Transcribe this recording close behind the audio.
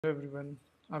Everyone,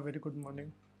 a very good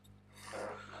morning.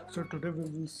 So today we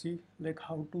will see like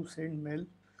how to send mail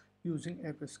using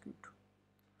AppScript.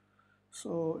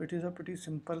 So it is a pretty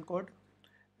simple code,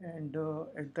 and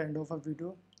at the end of a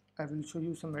video I will show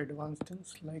you some advanced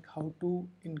things like how to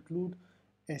include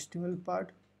HTML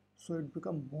part so it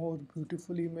become more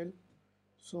beautiful email.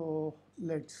 So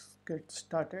let's get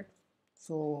started.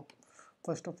 So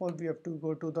first of all we have to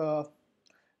go to the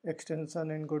extension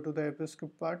and go to the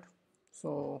AppScript part.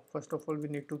 So first of all we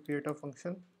need to create a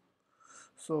function.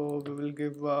 So we will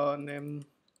give a name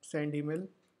send email,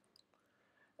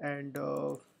 and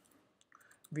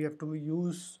we have to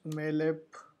use mail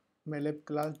app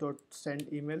class dot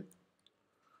send email.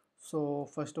 So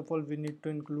first of all we need to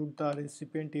include the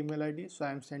recipient email ID. So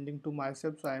I am sending to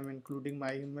myself, so I am including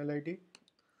my email ID.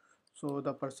 So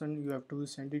the person you have to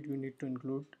send it, you need to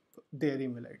include their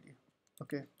email ID.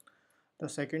 Okay, the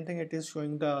second thing, it is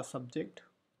showing the subject.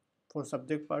 For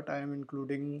subject part I am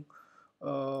including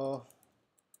uh,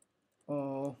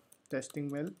 uh, testing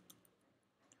mail,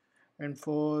 and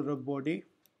for body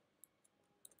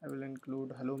I will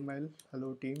include hello mail,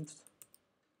 hello teams.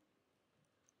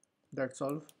 That's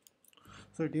all.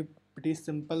 So it is pretty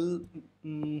simple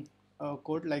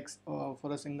code. Like for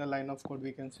a single line of code,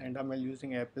 we can send a mail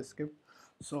using AppScript.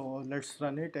 So let's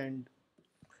run it and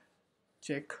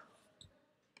check.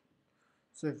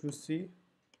 So if you see,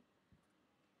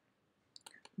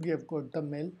 we have got the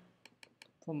mail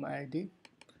from my ID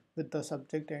with the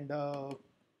subject and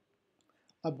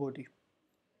a body.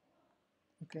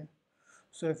 Okay.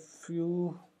 So if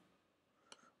you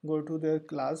go to their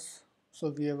class,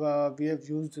 so we have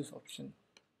used this option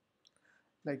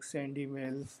like send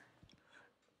email,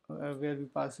 where we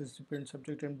pass recipient,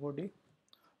 subject and body.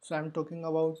 So I'm talking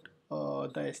about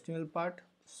the HTML part.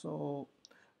 So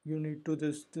you need to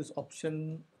this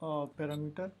option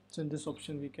parameter. So in this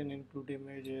option we can include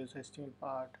images, HTML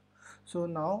part. So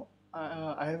now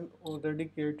I have already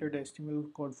created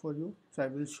HTML code for you, so I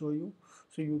will show you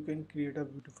so you can create a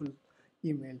beautiful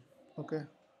email. Okay,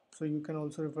 so you can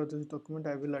also refer this document.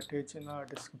 I will attach in our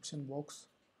description box.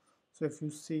 So if you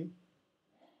see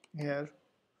here,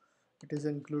 it is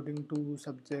including two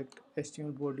subject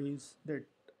HTML bodies that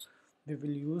we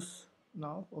will use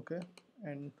now. Okay,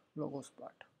 and logos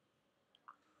part.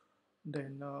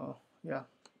 Then yeah,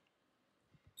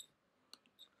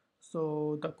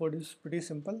 so the code is pretty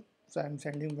simple. So I'm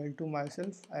sending mail to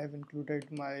myself. I have included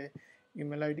my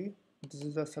email ID. This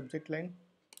is the subject line.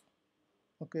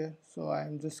 Okay, so I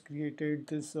am just created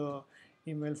this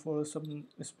email for some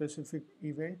specific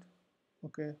event.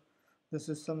 Okay, this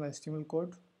is some HTML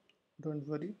code, don't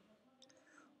worry.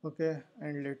 Okay,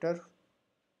 and later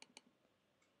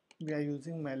we are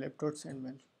using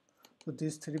mylab.sendmail. So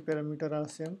these three parameters are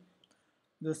same.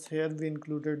 Just here we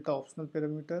included the optional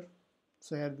parameter.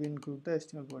 So here we include the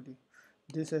HTML body.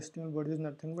 This HTML body is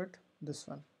nothing but this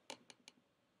one.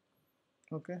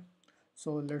 Okay,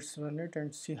 so let's run it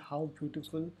and see how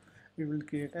beautiful it will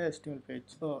create a HTML page.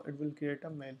 So it will create a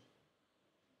mail.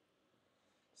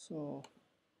 So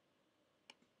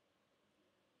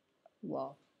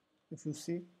wow, if you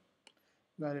see,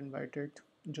 you are invited,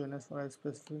 join us for a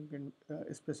special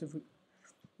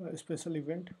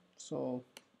event. So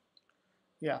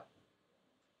yeah,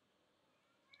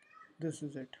 this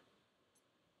is it.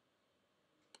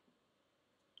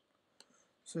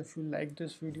 So if you like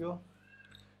this video,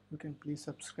 you can please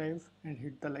subscribe and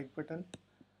hit the like button,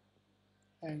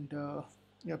 and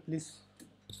yeah, please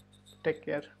take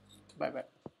care. Bye bye.